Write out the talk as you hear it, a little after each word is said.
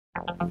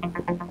Hi,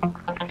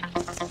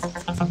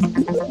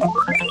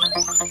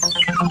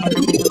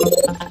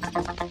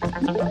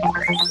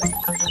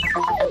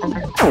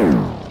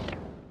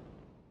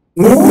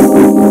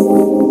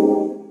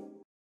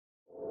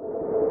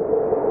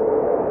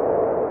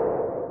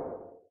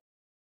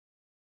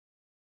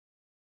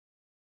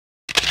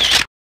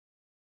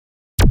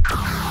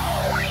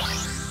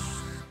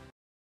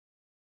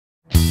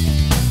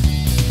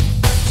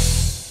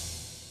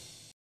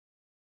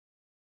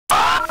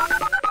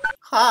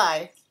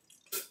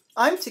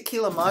 I'm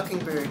Tequila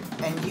Mockingbird,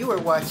 and you are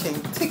watching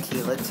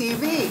Tequila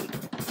TV.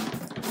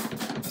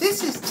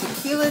 This is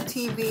Tequila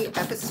TV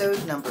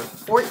episode number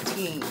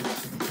 14,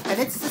 and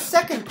it's the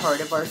second part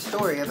of our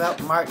story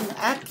about Martin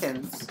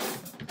Atkins.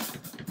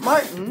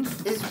 Martin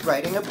is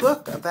writing a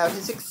book about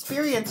his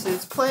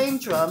experiences playing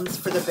drums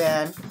for the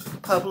band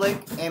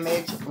Public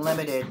Image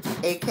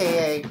Ltd,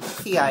 aka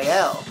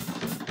PIL.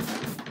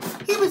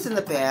 He was in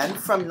the band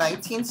from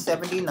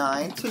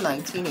 1979 to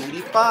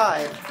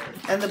 1985.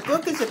 And the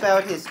book is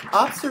about his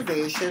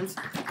observations,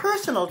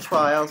 personal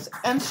trials,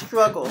 and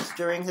struggles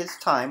during his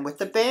time with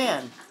the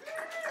band.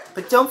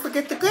 But don't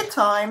forget the good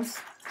times.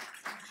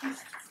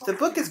 The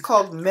book is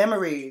called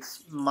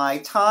Memories, My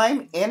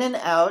Time In and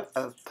Out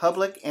of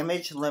Public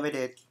Image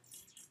Ltd.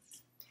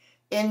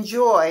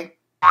 Enjoy.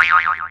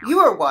 You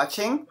are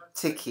watching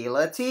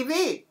Tequila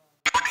TV.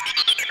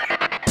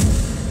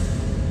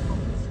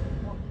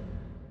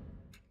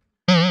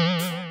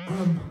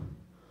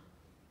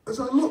 As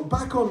I look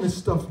back on this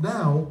stuff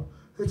now,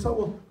 it's like,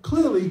 well,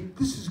 clearly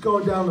this is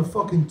going down the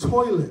fucking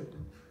toilet.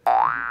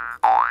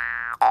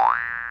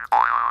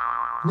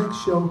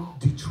 Next show,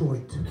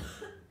 Detroit.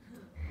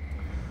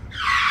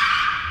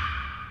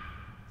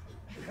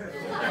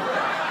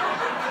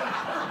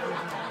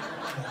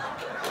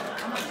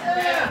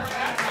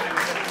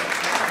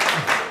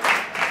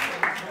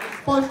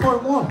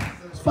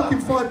 It's fucking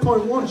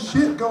 5.1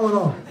 shit going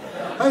on.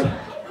 Hey,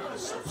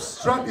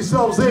 strap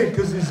yourselves in,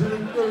 because it's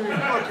going to be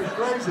fucking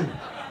crazy.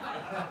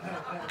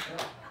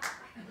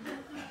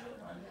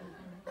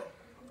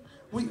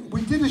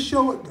 We did a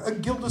show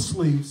at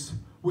Gildersleeves,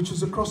 which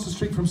was across the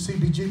street from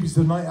CBGB's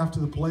the night after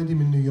the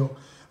Palladium in New York.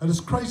 And as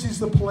crazy as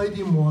the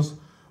Palladium was,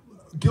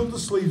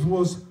 Gildersleeves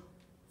was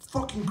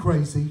fucking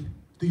crazy.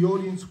 The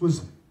audience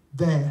was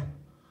there.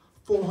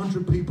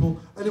 400 people,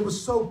 and it was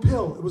so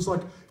PIL. It was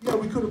like, yeah,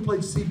 we could have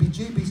played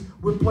CBGB's.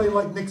 We're playing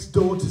like next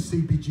door to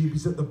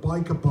CBGB's at the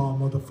biker bar,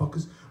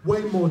 motherfuckers.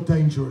 Way more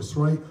dangerous,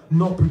 right?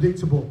 Not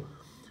predictable.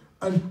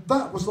 And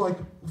that was like,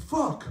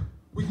 fuck,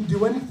 we can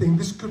do anything.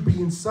 This could be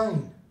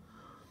insane.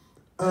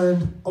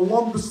 And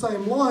along the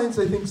same lines,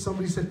 I think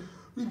somebody said,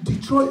 in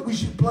Detroit, we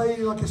should play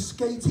like a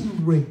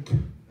skating rink.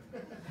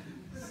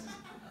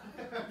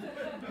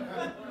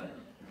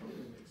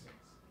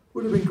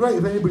 Would have been great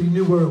if anybody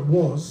knew where it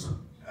was.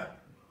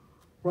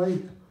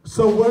 Right?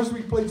 So whereas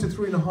we played to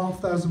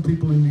 3,500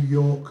 people in New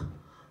York,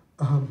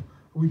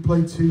 we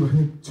played to, I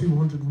think,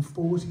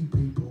 240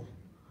 people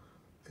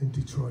in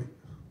Detroit.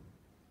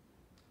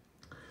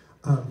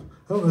 I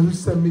don't know who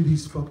sent me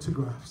these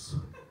photographs.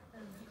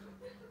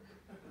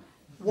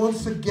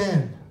 Once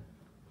again,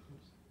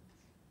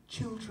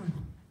 children.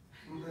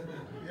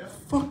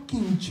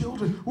 Fucking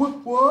children.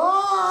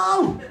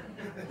 Whoa!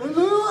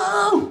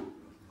 Hello!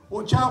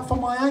 Watch out for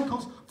my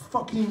ankles.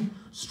 Fucking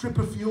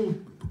stripper fuel.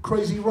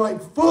 Crazy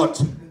right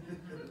foot.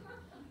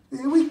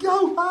 Here we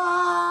go.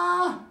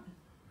 Ah!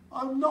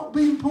 I'm not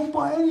being pulled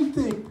by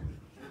anything.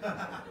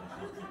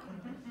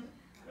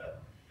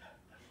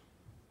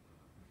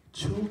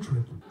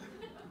 Children.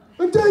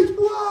 And Dave,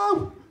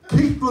 whoa!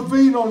 Keith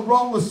Levine on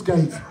roller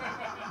skates.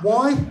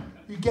 Why?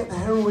 You get the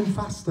heroin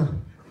faster.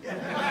 See?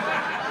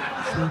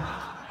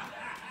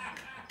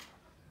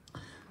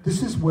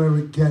 This is where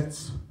it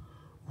gets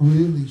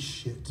really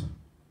shit.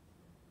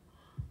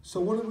 So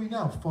what are we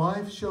now?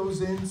 5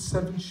 shows in,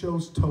 7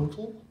 shows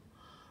total.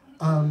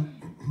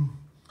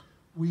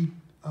 We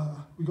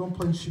go and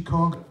play in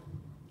Chicago.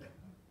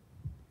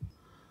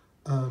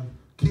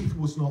 Keith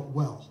was not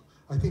well.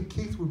 I think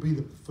Keith would be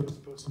the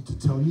first person to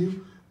tell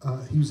you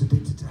he was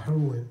addicted to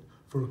heroin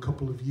for a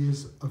couple of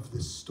years of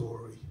this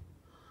story.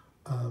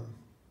 And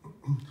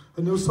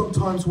there were some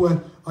times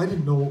where I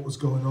didn't know what was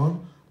going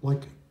on.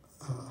 Like,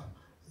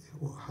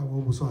 how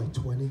old was I?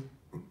 20?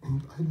 I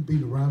hadn't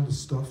been around this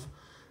stuff.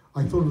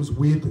 I thought it was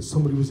weird that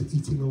somebody was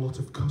eating a lot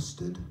of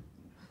custard.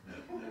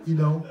 You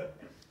know?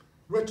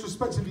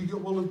 Retrospectively, you go,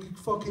 well,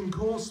 fucking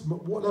course,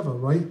 whatever,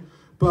 right?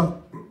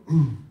 But,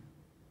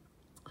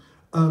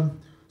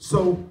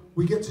 so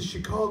we get to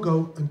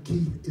Chicago, and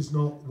Keith is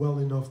not well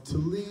enough to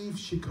leave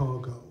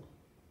Chicago.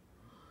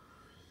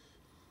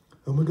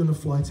 And we're going to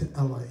fly to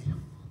LA.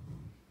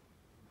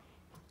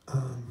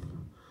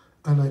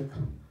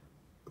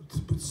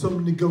 But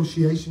some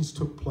negotiations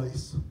took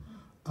place.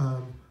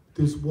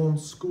 There's one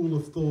school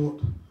of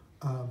thought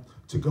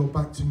to go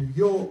back to New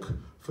York,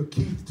 for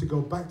Keith to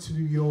go back to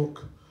New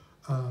York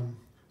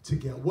to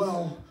get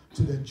well,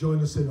 to then join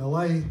us in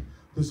LA.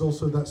 There's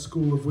also that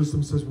school of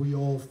wisdom says we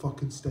all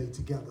fucking stay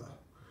together.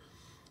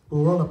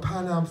 Well, we're on a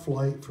Pan Am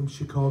flight from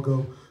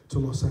Chicago to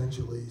Los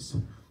Angeles,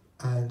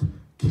 and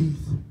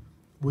Keith,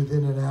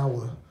 within an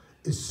hour,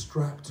 is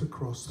strapped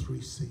across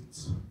 3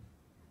 seats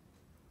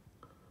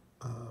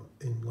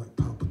in like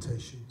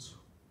palpitations.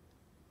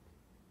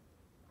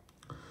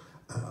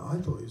 I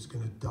thought he was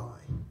going to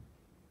die.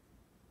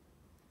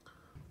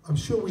 I'm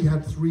sure we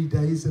had 3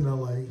 days in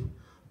LA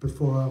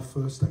before our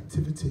first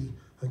activity,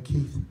 and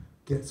Keith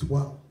gets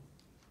well.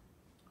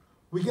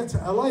 We get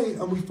to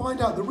LA and we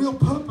find out the real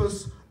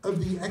purpose of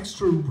the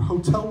extra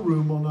hotel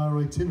room on our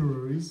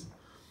itineraries.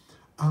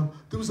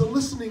 There was a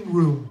listening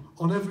room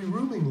on every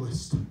rooming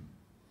list.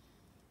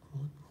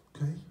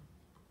 Okay.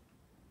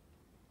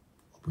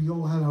 We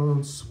all had our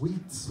own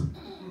suites,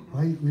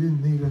 right? We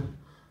didn't need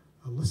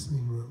a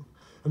listening room.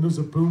 And there was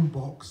a boom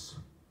box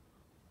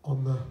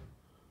on the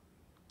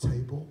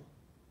table.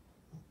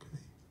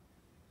 Okay.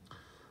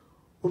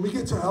 When we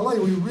get to LA,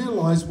 we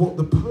realize what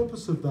the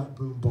purpose of that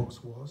boom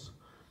box was.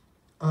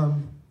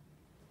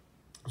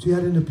 She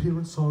had an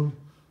appearance on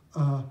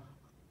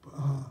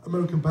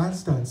American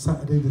Bandstand,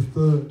 Saturday the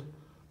 3rd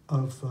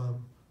of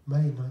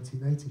May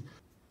 1980.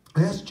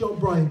 I asked John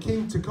Brian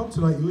King to come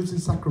tonight. He lives in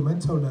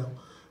Sacramento now,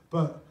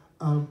 but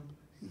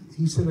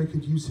he said I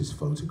could use his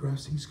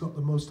photographs. He's got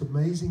the most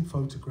amazing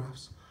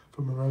photographs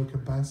from American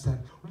Bandstand.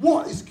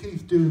 What is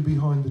Keith doing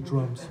behind the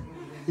drums?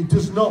 He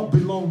does not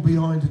belong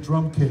behind a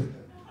drum kit.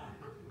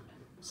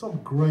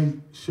 Some great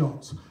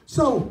shots.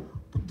 So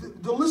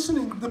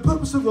the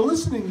purpose of the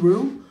listening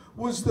room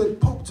was that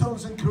Pop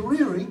Tones and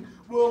Careering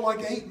were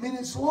like 8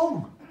 minutes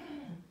long.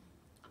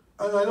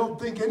 And I don't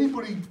think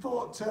anybody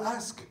thought to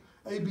ask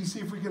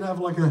ABC if we could have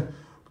like a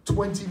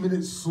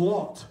 20-minute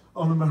slot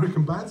on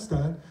American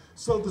Bandstand.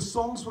 So the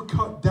songs were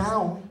cut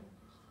down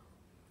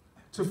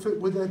to fit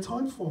with their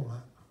time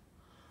format.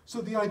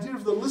 So the idea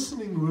of the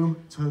listening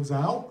room, turns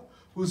out,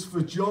 was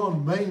for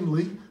John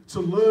mainly to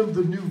learn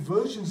the new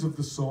versions of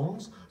the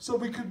songs so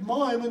we could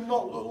mime and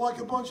not look like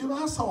a bunch of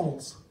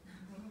assholes.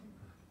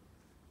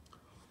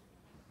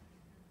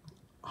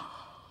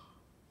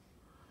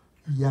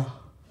 Yeah.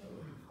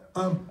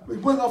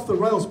 It went off the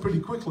rails pretty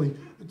quickly.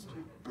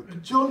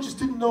 John just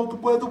didn't know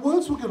where the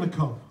words were going to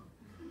come.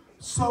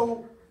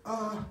 So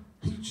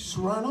he just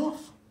ran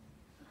off.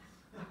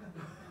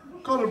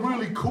 Kind of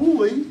really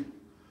coolly,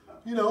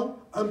 you know,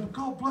 and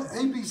God bless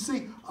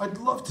ABC. I'd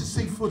love to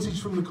see footage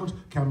from the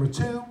concert. Camera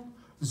 2,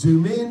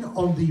 zoom in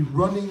on the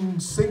running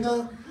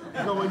singer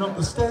going up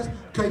the stairs.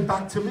 Okay,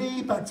 back to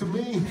me, back to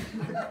me.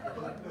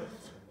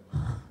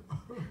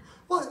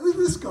 Like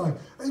this guy,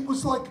 it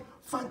was like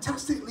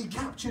fantastically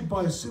captured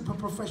by a super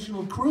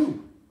professional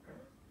crew.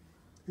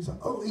 He's like,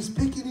 oh, he's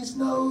picking his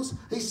nose,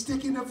 he's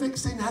sticking a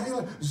Vicks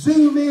inhaler,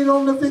 zoom in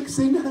on the Vicks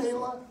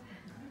inhaler.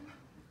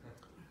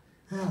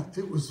 Yeah,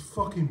 it was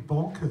fucking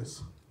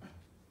bonkers.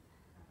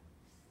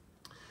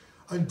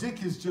 And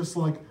Dick is just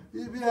like,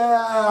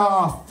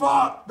 yeah,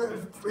 fuck,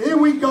 here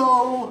we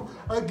go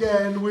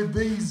again with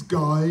these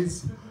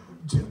guys.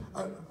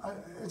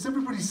 Has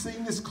everybody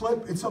seen this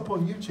clip? It's up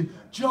on YouTube.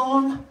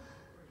 John,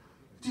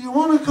 do you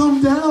want to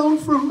come down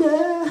from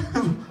there?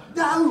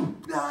 No.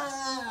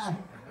 Nah.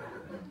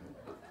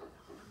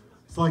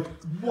 It's like,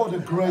 what a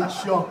great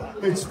shot.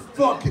 It's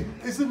fucking,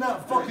 isn't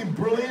that fucking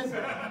brilliant?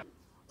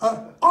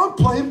 I'm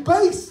playing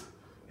bass.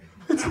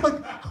 It's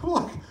like,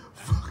 fuck,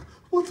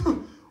 what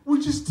the,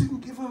 we just didn't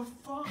give a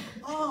fuck.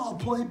 Oh, I'll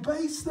play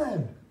bass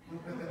then.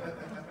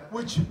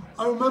 Which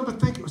I remember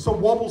thinking, so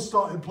Wobble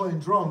started playing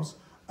drums,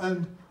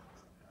 and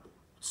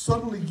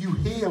suddenly you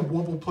hear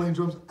Wobble playing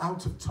drums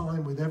out of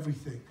time with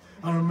everything.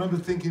 I remember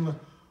thinking, like,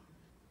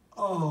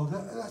 oh,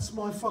 that's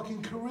my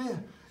fucking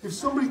career. If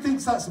somebody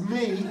thinks that's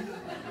me,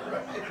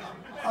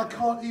 I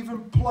can't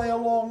even play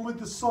along with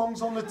the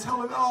songs on the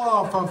television.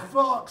 Oh, for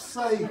fuck's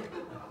sake.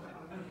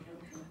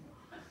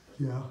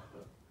 Yeah.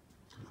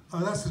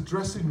 That's the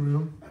dressing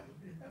room.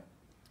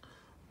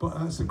 But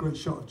that's a great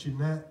shot of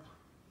Jeanette.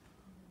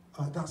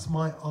 That's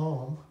my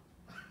arm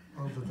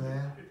over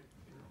there.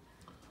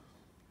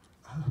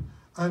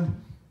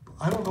 And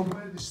I don't know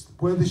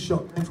where this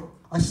shot came from.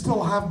 I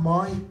still have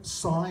my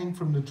sign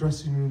from the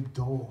dressing room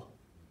door.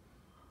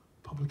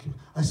 Public Image.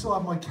 I still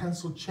have my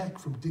cancelled check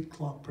from Dick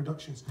Clark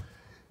Productions.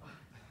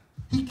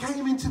 He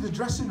came into the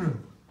dressing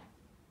room,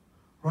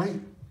 right?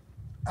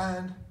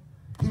 And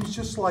he was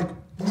just like,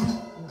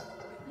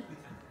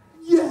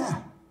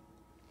 yeah.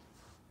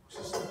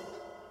 Just like,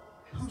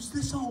 who's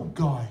this old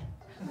guy?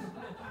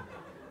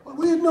 Well,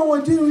 we had no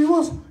idea who he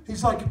was.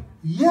 He's like,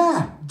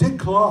 yeah, Dick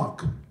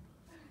Clark.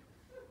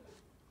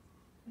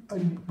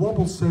 And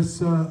Wobble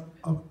says,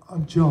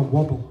 I'm Joe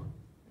Wobble.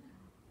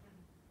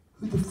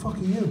 Who the fuck are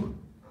you?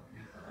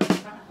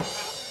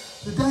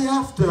 The day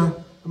after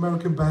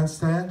American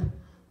Bandstand,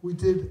 we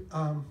did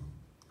the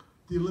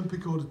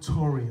Olympic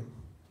Auditorium.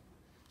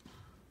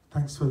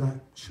 Thanks for that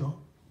shot.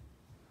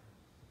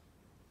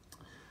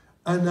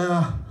 And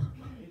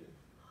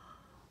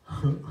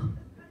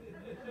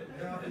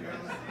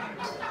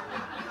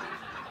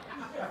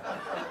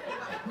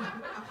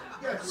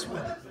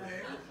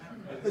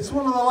it's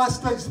one of the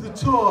last dates of the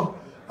tour.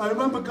 I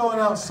remember going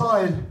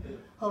outside.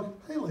 Oh,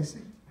 hey, Lacey.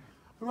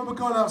 I remember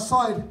going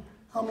outside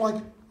I'm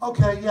like,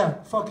 okay,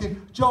 yeah,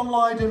 fucking John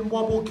Lydon,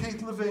 Wobble,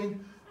 Keith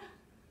Levine,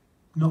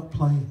 not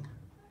playing.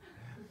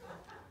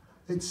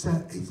 It's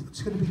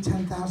going to be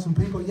 10,000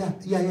 people.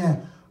 Yeah.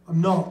 I'm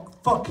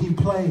not fucking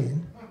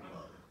playing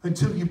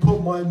until you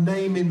put my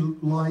name in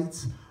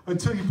lights,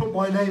 until you put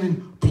my name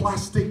in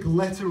plastic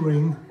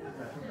lettering.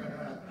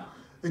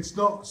 It's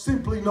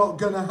simply not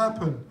going to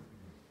happen.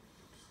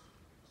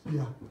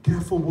 Yeah,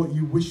 careful what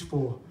you wish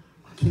for,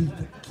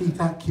 Keith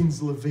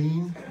Atkins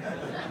Levine.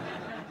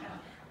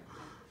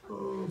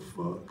 Oh,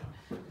 fuck.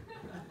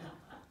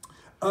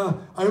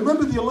 I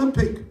remember the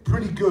Olympic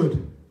pretty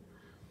good.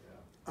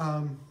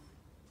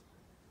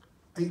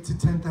 8 to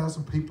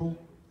 10,000 people.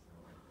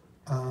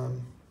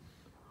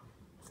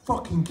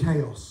 Fucking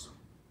chaos.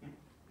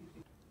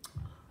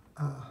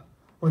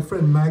 My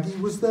friend Maggie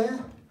was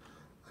there.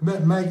 I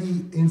met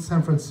Maggie in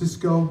San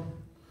Francisco.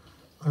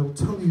 I will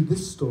tell you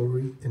this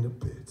story in a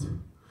bit.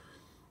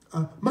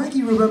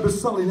 Maggie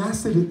remembers selling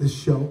acid at this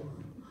show.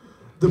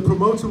 The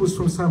promoter was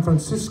from San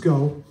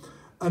Francisco,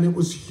 and it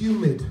was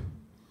humid.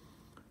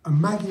 And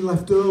Maggie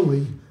left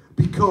early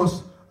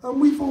because, and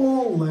we've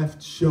all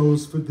left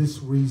shows for this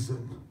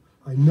reason.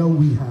 I know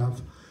we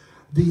have.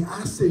 The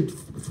acid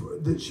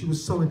that she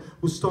was selling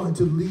was starting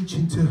to leach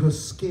into her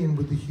skin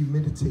with the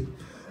humidity,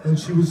 and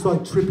she was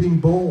like tripping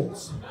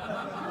balls.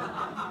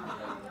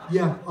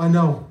 Yeah, I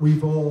know,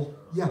 we've all,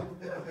 yeah.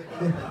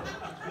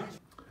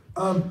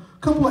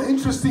 Couple of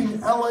interesting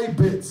LA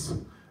bits.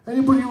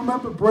 Anybody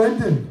remember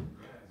Brendan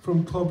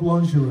from Club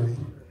Lingerie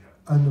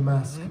and The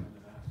Mask?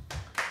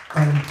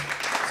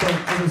 So,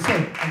 as I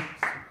said,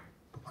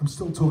 I'm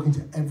still talking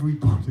to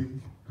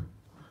everybody.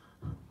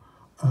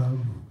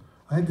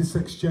 I had this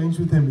exchange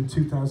with him in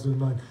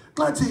 2009.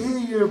 Glad to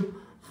hear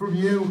from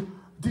you.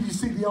 Did you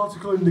see the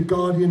article in The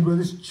Guardian where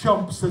this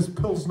chump says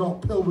Pill's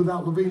not Pill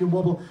without Levine and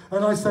Wobble?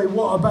 And I say,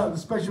 what about the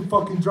special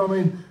fucking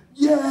drumming?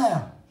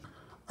 Yeah!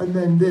 And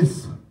then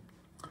this.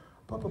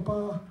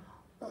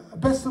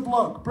 Best of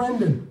luck,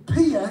 Brendan.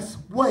 P.S.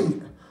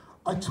 Wait,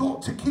 I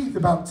talked to Keith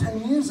about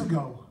 10 years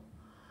ago.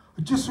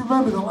 I just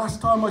remember the last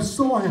time I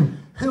saw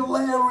him.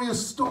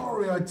 Hilarious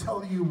story I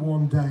tell you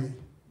one day.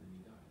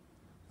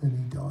 Then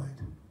he died.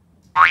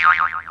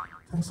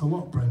 Thanks a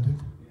lot,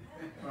 Brendan.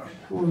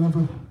 We'll never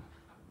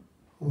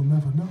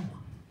know.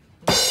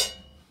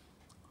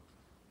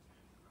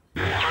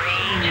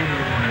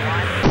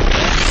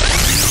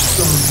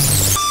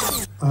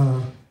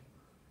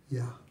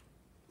 Yeah,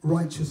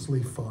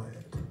 righteously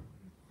fired.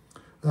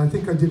 And I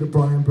think I did a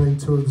Brian Brain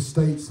tour of the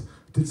States,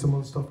 did some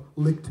other stuff,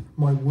 licked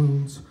my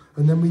wounds,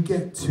 and then we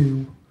get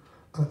to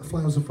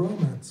Flowers of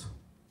Romance.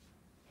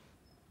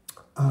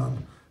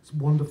 It's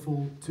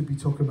wonderful to be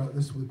talking about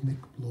this with Nick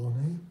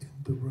Launay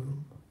in the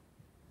room.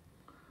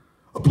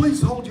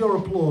 Please hold your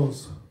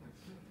applause.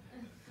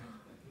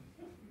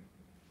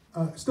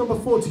 It's number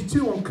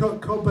 42 on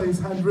Kurt Cobain's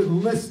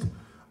handwritten list.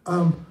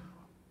 I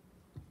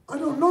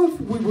don't know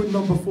if we were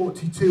number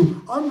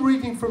 42. I'm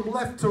reading from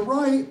left to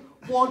right.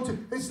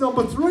 It's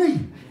number 3.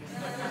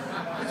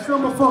 It's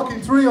number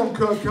fucking 3 on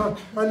Kurt.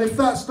 And if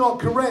that's not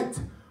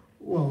correct,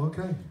 well,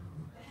 okay.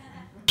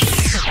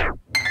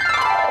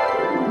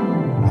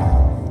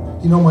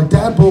 You know, my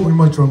dad bought me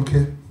my drum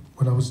kit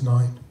when I was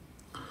 9.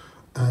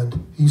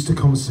 And he used to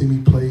come and see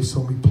me play. He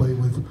saw me play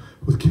with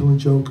Killing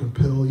Joke and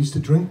PIL. He used to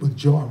drink with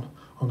John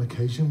on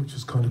occasion, which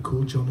was kind of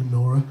cool. John and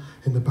Nora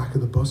in the back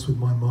of the bus with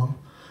my mum.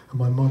 And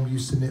my mum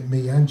used to knit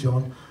me and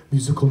John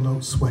musical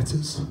note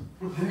sweaters.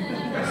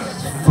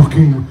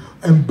 Fucking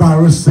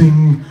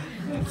embarrassing.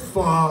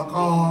 Fuck.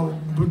 Oh,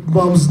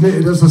 mum's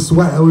knitted us a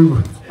sweater. We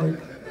were like...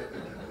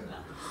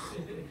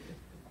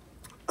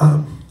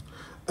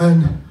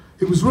 And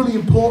it was really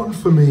important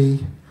for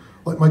me.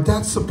 Like, my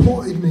dad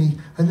supported me,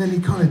 and then he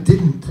kind of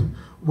didn't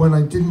when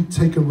I didn't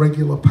take a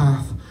regular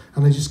path,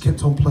 and I just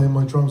kept on playing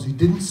my drums. He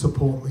didn't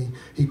support me.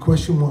 He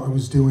questioned what I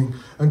was doing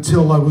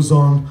until I was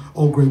on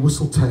Old Grey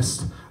Whistle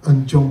Test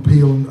and John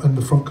Peel and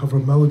the front cover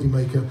of Melody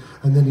Maker,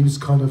 and then he was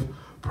kind of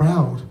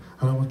proud.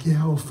 And I'm like,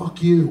 yeah, well,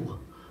 fuck you.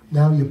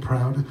 Now you're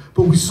proud.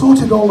 But we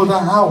sorted all of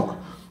that out.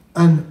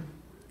 And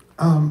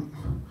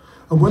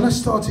when I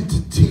started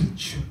to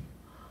teach,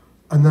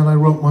 and then I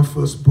wrote my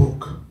first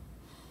book,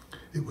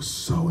 it was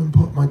so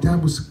important. My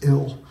dad was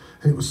ill,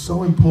 and it was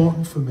so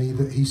important for me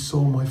that he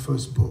saw my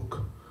first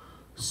book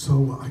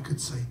so I could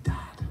say,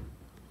 Dad,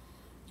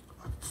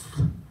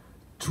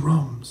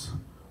 drums,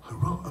 I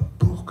wrote a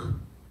book.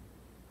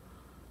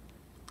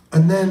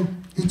 And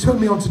then he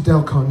turned me on to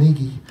Dale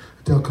Carnegie.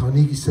 Dale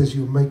Carnegie says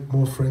you'll make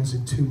more friends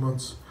in 2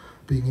 months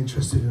being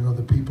interested in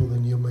other people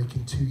than you'll make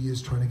in 2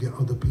 years trying to get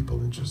other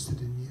people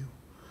interested in you.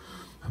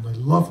 And I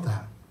love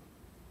that.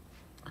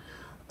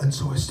 And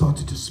so I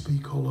started to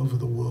speak all over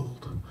the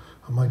world.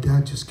 And my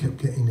dad just kept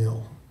getting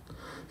ill.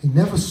 He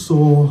never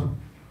saw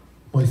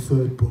my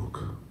third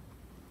book,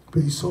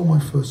 but he saw my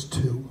first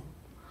 2.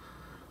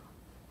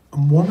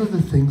 And one of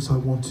the things I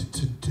wanted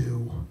to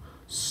do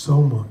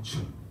so much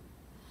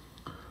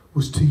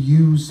was to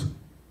use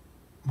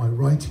my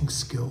writing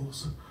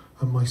skills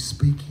and my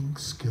speaking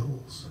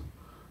skills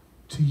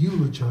to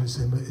eulogize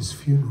him at his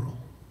funeral.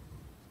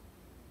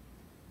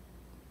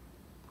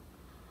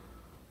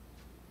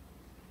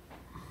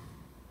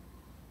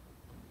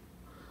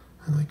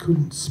 I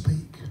couldn't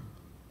speak.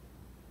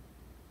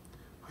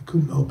 I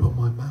couldn't open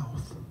my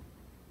mouth.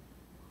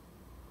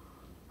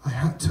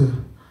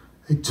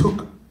 It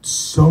took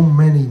so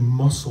many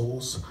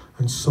muscles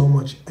and so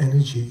much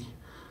energy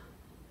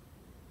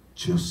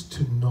just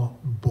to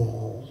not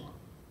bawl.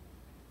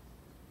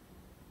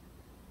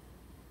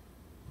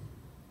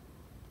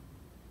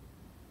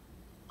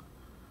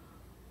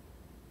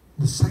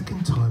 The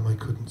second time I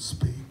couldn't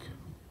speak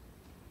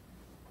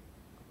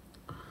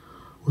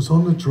was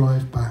on the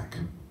drive back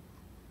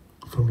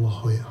from La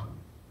Jolla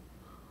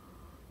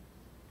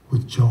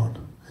with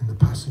John in the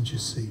passenger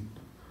seat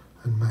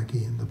and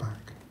Maggie in the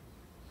back.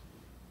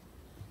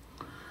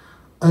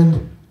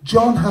 And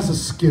John has a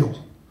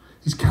skill.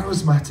 He's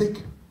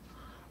charismatic,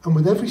 and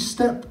with every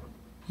step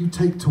you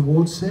take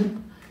towards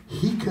him,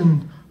 he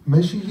can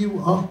measure you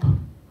up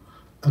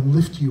and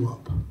lift you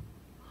up.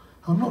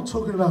 I'm not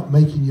talking about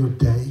making your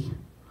day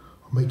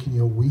or making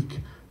your week.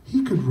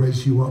 He could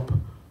raise you up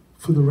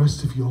for the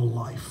rest of your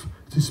life.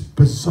 This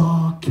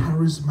bizarre,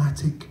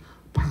 charismatic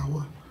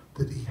power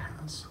that he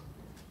has.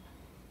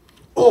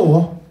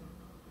 Or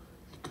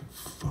he could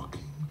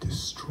fucking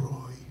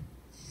destroy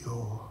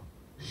your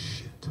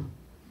shit.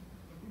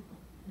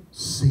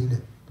 Seen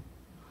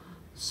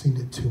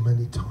it too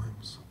many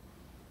times.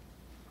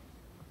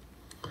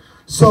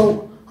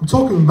 So I'm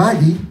talking to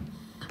Maggie.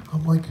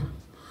 I'm like,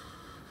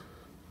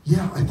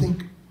 yeah, I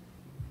think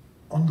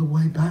on the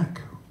way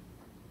back,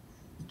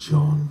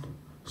 John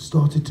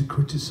started to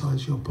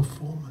criticize your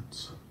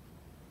performance.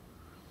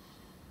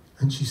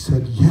 And she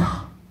said,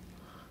 yeah,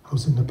 I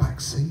was in the back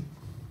seat.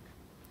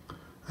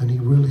 And he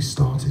really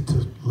started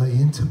to lay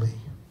into me,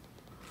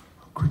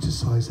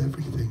 criticize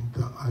everything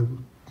that I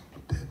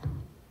did.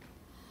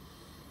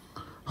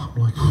 I'm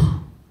like,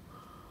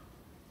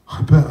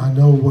 I bet I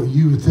know what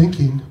you were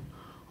thinking.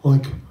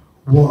 Like,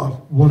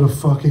 what a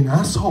fucking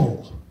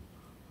asshole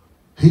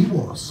he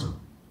was.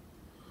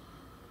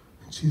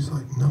 And she's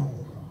like, no.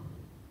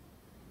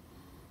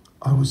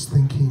 I was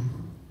thinking,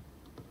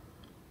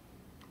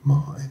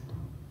 Martin,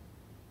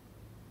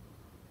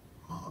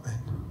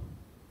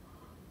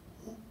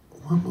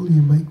 when will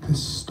you make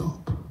this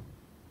stop?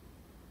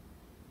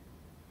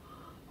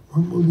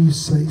 When will you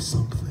say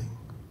something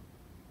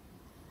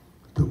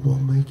that will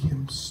make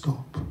him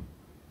stop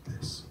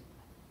this?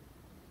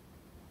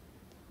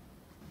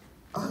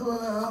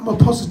 I'm a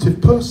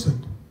positive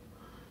person,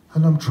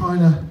 and I'm trying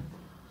to,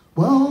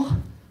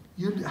 well,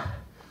 you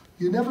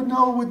never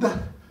know with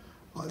that.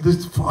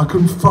 I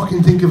couldn't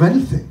fucking think of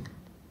anything.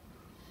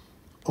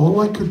 All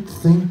I could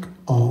think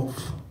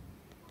of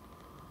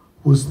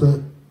was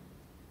that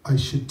I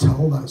should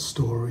tell that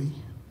story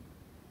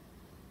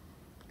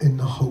in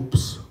the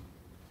hopes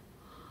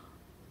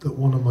that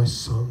one of my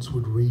sons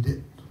would read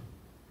it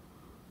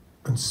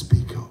and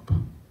speak up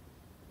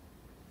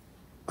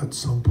at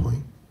some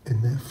point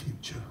in their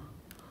future.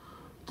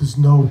 There's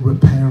no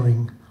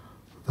repairing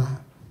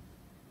that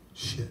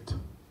shit.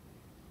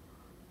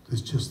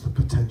 There's just the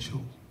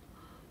potential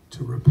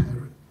to repair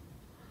it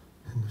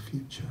in the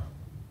future.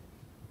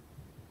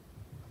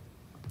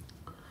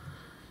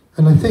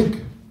 And I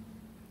think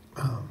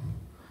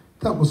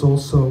that was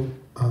also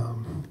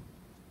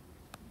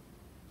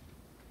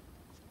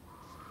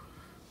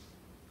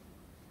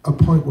a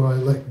point where I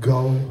let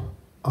go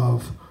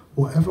of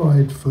whatever I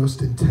had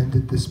first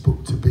intended this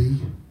book to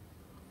be.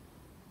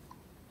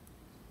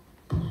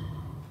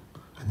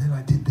 And then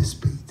I did this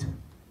beat.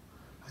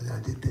 And then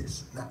I did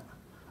this and that.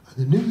 And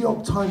the New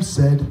York Times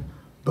said,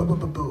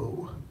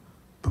 boo.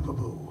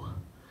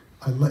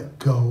 I let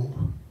go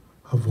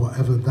of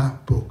whatever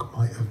that book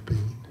might have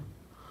been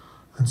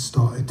and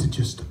started to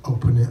just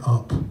open it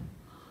up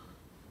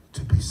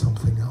to be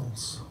something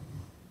else.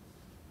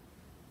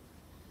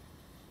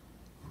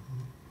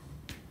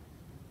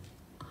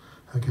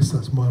 I guess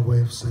that's my way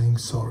of saying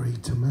sorry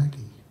to Maggie.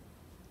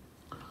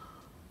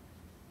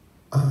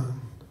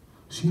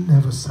 She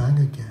never sang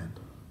again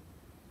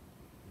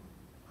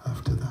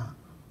after that.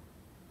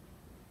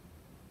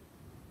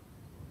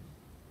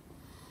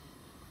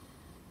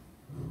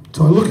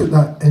 So I look at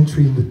that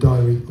entry in the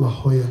diary, La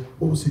Jolla.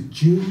 What was it,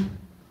 June?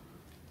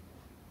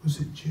 Was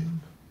it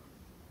June?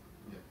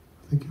 Yeah.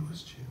 I think it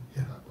was June,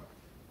 yeah.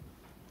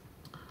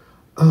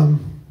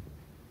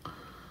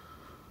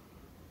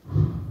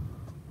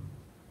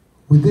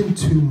 Within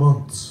 2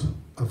 months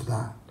of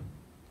that,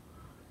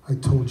 I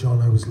told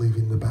John I was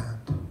leaving the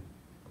band.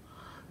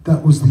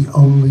 That was the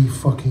only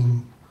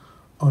fucking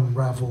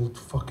unraveled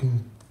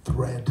fucking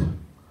thread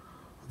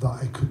that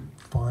I could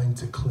find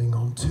to cling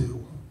on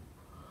to.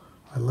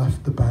 I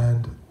left the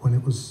band when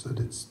it was at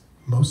its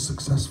most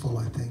successful,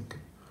 I think.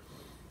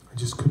 I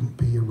just couldn't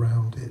be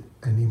around it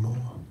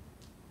anymore.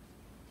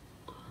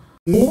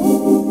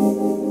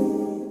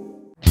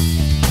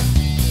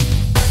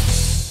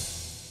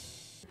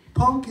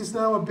 Punk is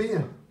now a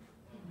beer.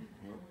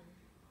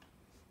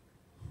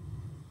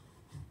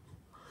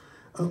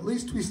 At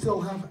least we still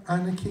have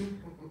anarchy.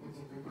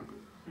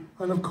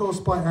 And of course,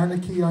 by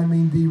anarchy, I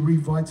mean the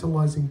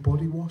revitalizing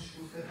body wash.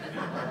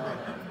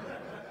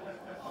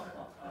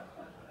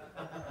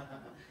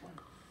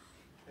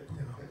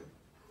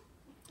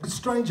 It's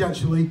strange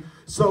actually.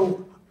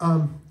 So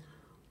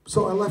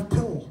so I left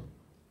PIL,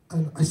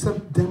 and I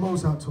sent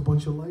demos out to a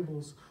bunch of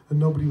labels, and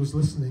nobody was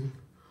listening.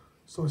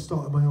 So I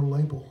started my own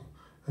label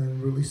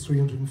and released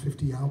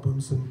 350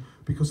 albums. And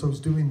because I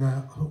was doing that,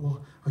 I thought,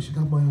 well, I should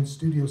have my own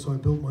studio. So I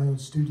built my own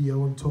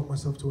studio and taught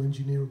myself to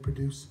engineer and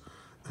produce.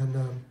 And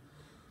I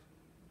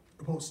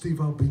bought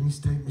Steve Albini's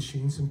tape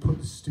machines and put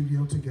the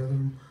studio together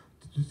and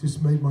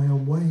just made my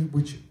own way,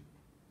 which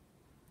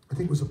I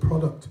think was a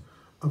product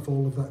of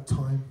all of that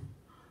time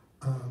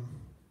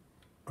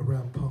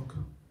around punk.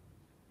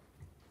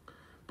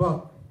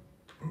 But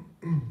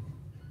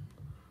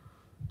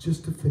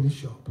just to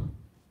finish up,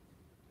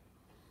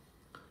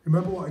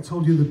 remember what I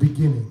told you at the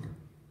beginning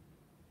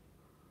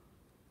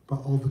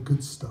about all the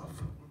good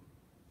stuff?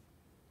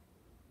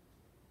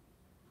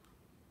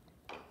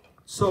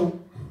 So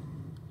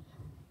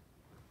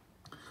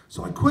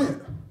I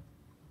quit,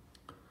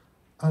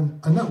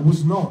 and that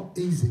was not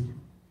easy,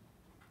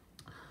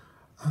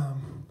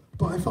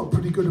 but I felt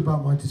pretty good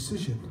about my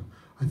decision.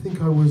 I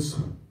think I was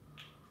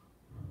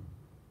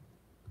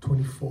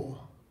 24,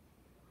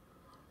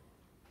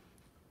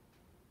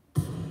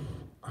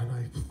 and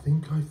I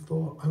think I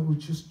thought I would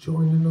just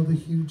join another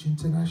huge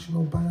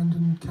international band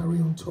and carry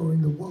on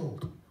touring the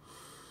world.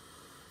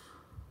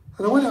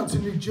 And I went out to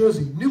New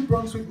Jersey. New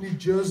Brunswick, New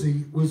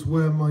Jersey was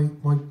where my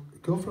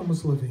girlfriend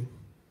was living.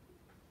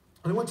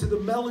 And I went to the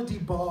Melody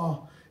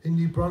Bar in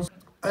New Brunswick,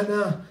 and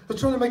I was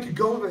trying to make a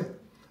go of it.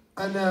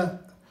 And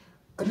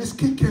this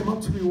kid came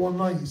up to me one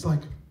night. He's like,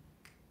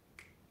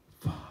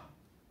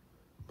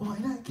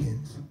 Martin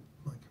Atkins? I'm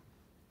like,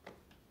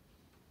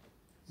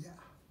 yeah.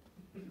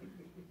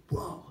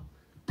 Whoa,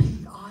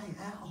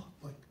 PIL?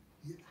 Like,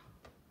 yeah.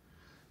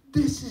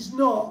 This is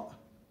not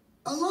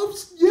a love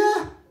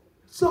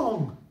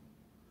song,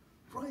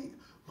 right?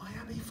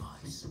 Miami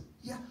Vice,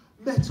 yeah.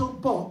 Metal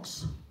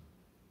Box,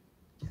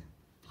 yeah.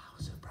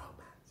 Flowers of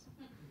Romance,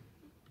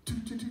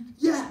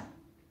 yeah.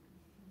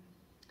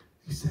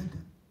 He said,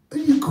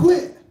 and you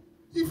quit?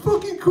 You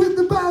fucking quit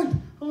the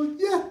band? I'm like,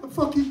 yeah, I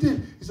fucking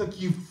did. He's like,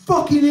 you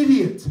fucking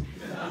idiot.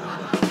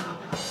 Yeah.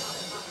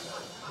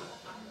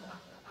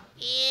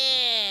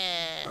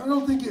 I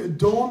don't think it had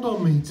dawned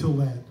on me till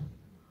then,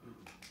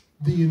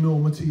 the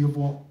enormity of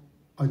what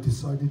I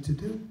decided to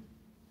do.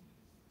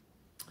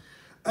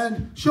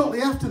 And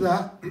shortly after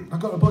that, I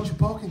got a bunch of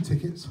parking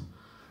tickets.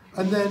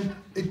 And then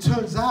it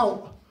turns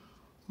out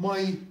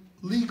my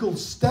legal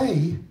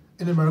stay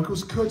in America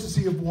was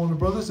courtesy of Warner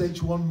Brothers,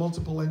 H1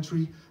 multiple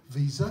entry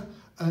visa,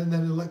 and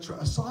then Electra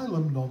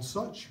Asylum,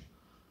 non-such,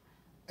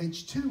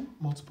 H2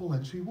 multiple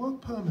entry work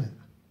permit.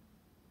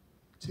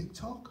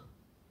 Tick-tock,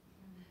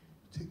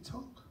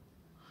 tick-tock.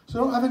 So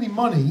I don't have any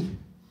money,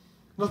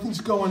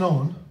 nothing's going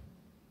on.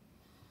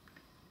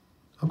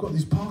 I've got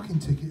these parking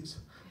tickets.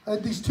 I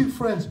had these two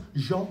friends,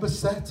 Jean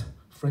Bassett,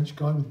 French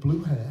guy with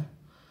blue hair,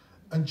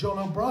 and John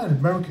O'Brien,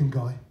 American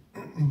guy.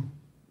 They're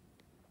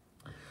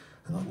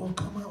like, well,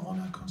 come out on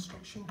our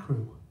construction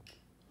crew.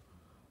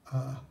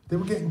 They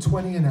were getting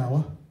 20 an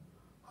hour.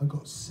 I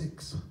got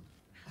 6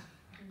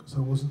 because I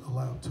wasn't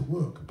allowed to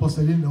work. Plus,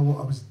 I didn't know what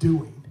I was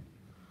doing.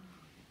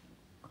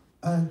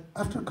 And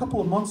after a couple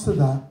of months of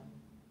that,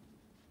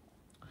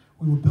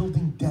 we were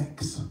building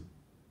decks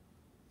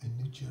in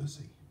New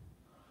Jersey.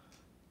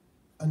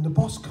 And the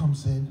boss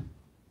comes in.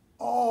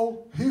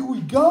 Oh, here we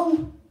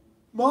go.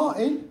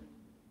 Martin.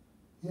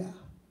 Yeah.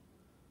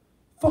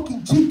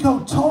 Fucking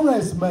Tico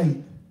Torres,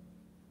 mate.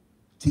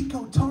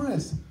 Tico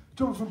Torres,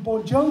 drummer from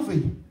Bon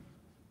Jovi.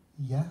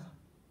 Yeah.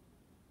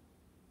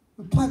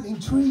 We're planting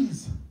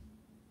trees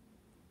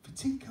for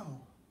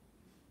Tico.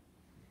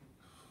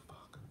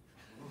 Fuck.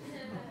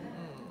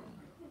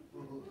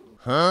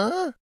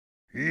 Huh?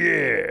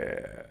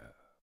 Yeah.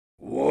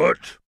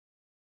 What?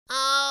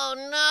 Oh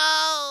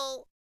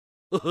no!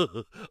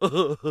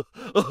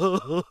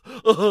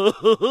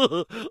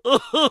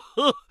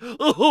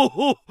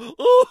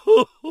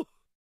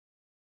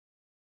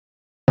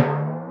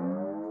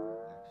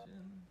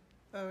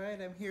 All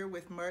right, I'm here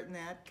with Martin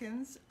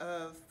Atkins,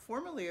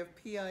 formerly of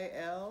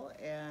PIL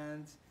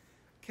and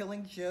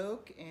Killing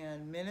Joke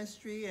and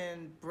Ministry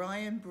and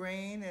Brian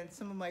Brain and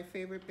some of my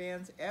favorite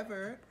bands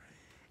ever.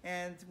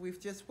 And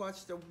we've just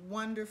watched a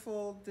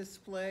wonderful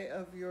display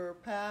of your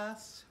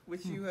past,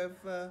 which you have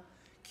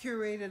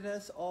curated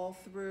us all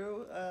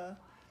through.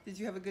 Did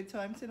you have a good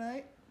time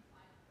tonight?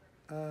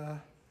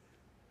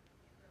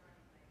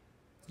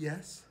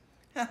 Yes.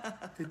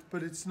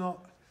 But it's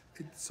not.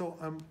 So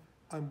I'm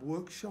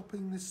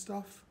workshopping this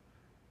stuff,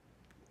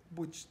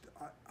 which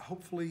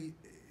hopefully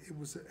it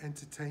was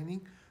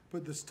entertaining.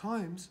 But there's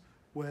times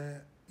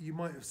where you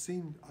might have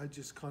seen I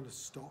just kind of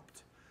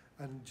stopped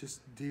and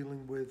just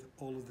dealing with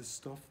all of this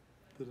stuff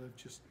that I've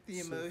just The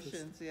surfaced.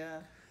 emotions,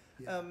 yeah.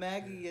 Yeah.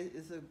 Maggie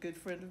is a good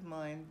friend of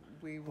mine.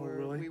 We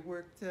really?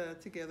 worked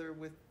together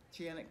with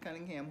Janet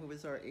Cunningham, who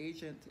was our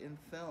agent in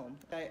film.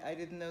 I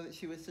didn't know that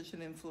she was such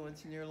an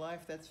influence in your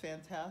life. That's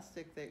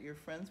fantastic that you're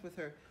friends with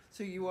her.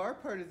 So you are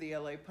part of the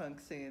LA punk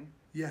scene.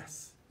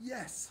 Yes,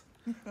 yes.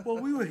 Well,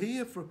 we were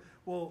here for,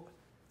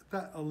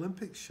 that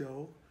Olympic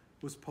show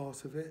was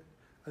part of it.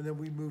 And then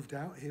we moved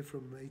out here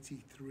from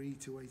 83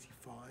 to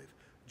 85.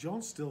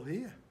 John's still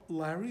here.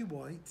 Larry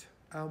White,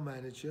 our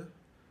manager,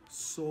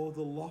 saw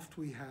the loft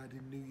we had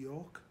in New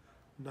York,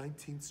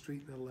 19th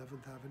Street and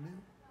 11th Avenue,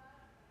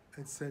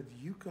 and said,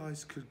 you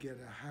guys could get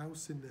a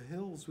house in the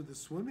hills with a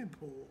swimming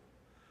pool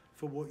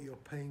for what you're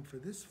paying for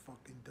this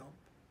fucking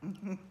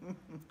dump.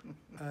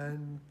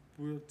 And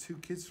we were 2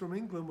 kids from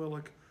England. We're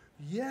like,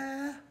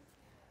 yeah.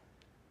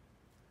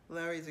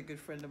 Larry's a good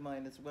friend of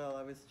mine as well.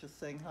 I was just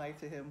saying hi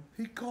to him.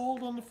 He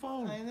called on the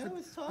phone. I know, I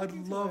was talking to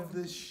him. I love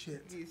this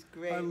shit. He's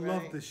great, I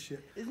love right? this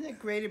shit. Isn't it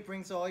great? It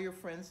brings all your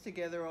friends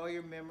together, all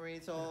your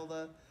memories, all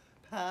the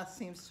past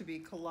seems to be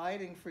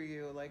colliding for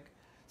you, like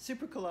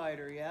super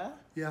collider, yeah?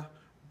 Yeah,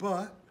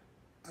 but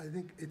I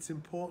think it's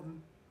important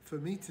for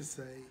me to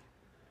say,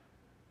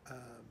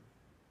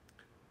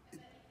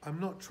 I'm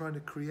not trying to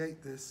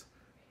create this.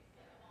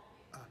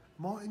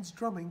 Martin's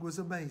drumming was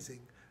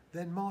amazing.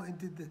 Then Martin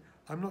did the...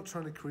 I'm not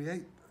trying to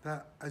create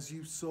that, as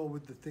you saw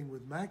with the thing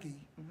with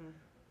Maggie.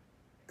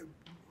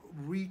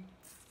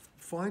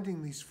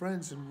 Finding these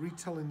friends and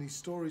retelling these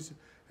stories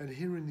and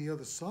hearing the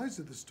other sides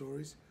of the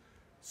stories,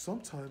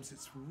 sometimes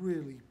it's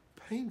really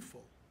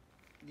painful.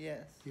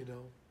 Yes. You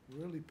know,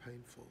 really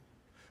painful.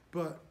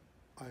 But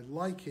I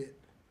like it,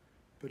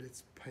 but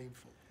it's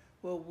painful.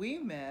 Well, we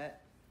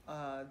met,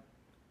 I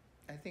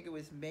think it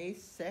was May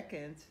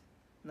 2nd,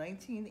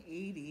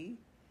 1980,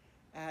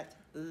 at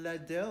La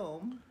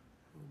Dome.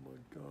 Oh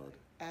my God.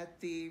 At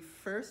the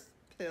first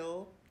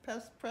PIL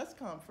press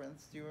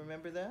conference. Do you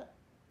remember that?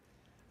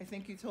 I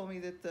think you told me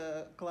that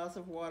the glass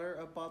of water,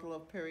 a bottle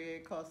of Perrier,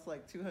 cost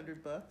like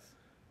 $200.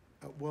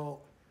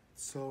 Well,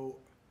 so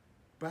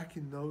back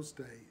in those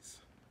days,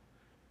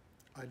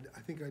 I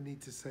think I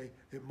need to say,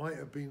 it might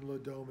have been La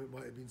Dome, it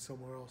might have been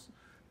somewhere else,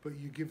 but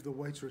you give the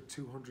waiter a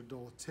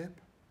 $200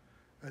 tip,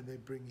 and they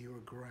bring you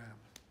a gram.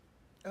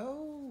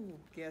 Oh,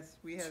 yes,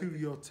 we had... To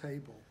your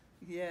table.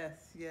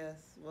 Yes, yes.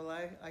 Well,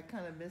 I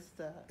kind of missed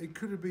that. It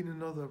could have been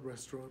another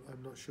restaurant,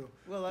 I'm not sure.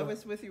 Well, I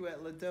was with you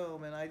at La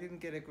Dome, and I didn't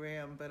get a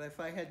gram, but if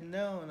I had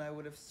known, I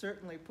would have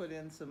certainly put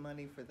in some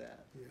money for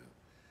that.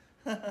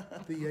 Yeah.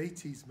 The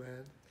 80s,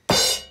 man.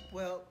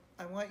 Well,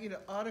 I want you to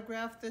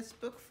autograph this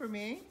book for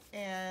me,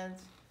 and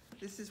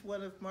this is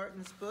one of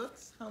Martin's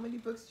books. How many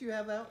books do you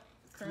have out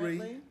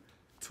currently? 3.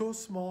 Tour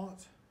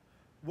Smart.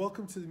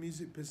 Welcome to the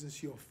music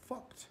business. You're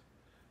fucked.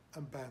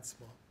 And Band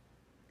Smart.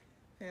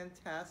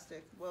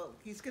 Fantastic. Well,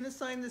 he's going to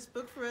sign this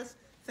book for us.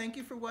 Thank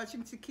you for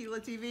watching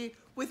Tequila TV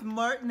with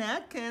Martin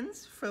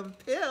Atkins from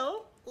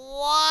PIL. Wow!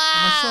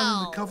 Am I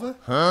signing the cover?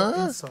 Huh?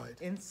 Or inside?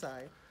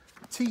 Inside.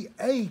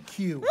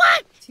 T-A-Q.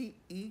 What?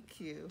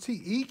 T-E-Q.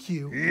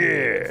 T-E-Q.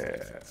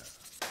 Yeah.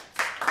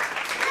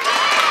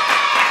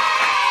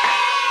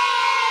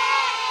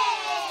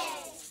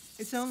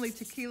 It's only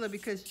tequila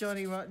because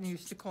Johnny Rotten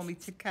used to call me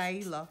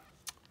Tequila.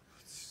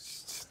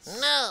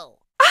 No.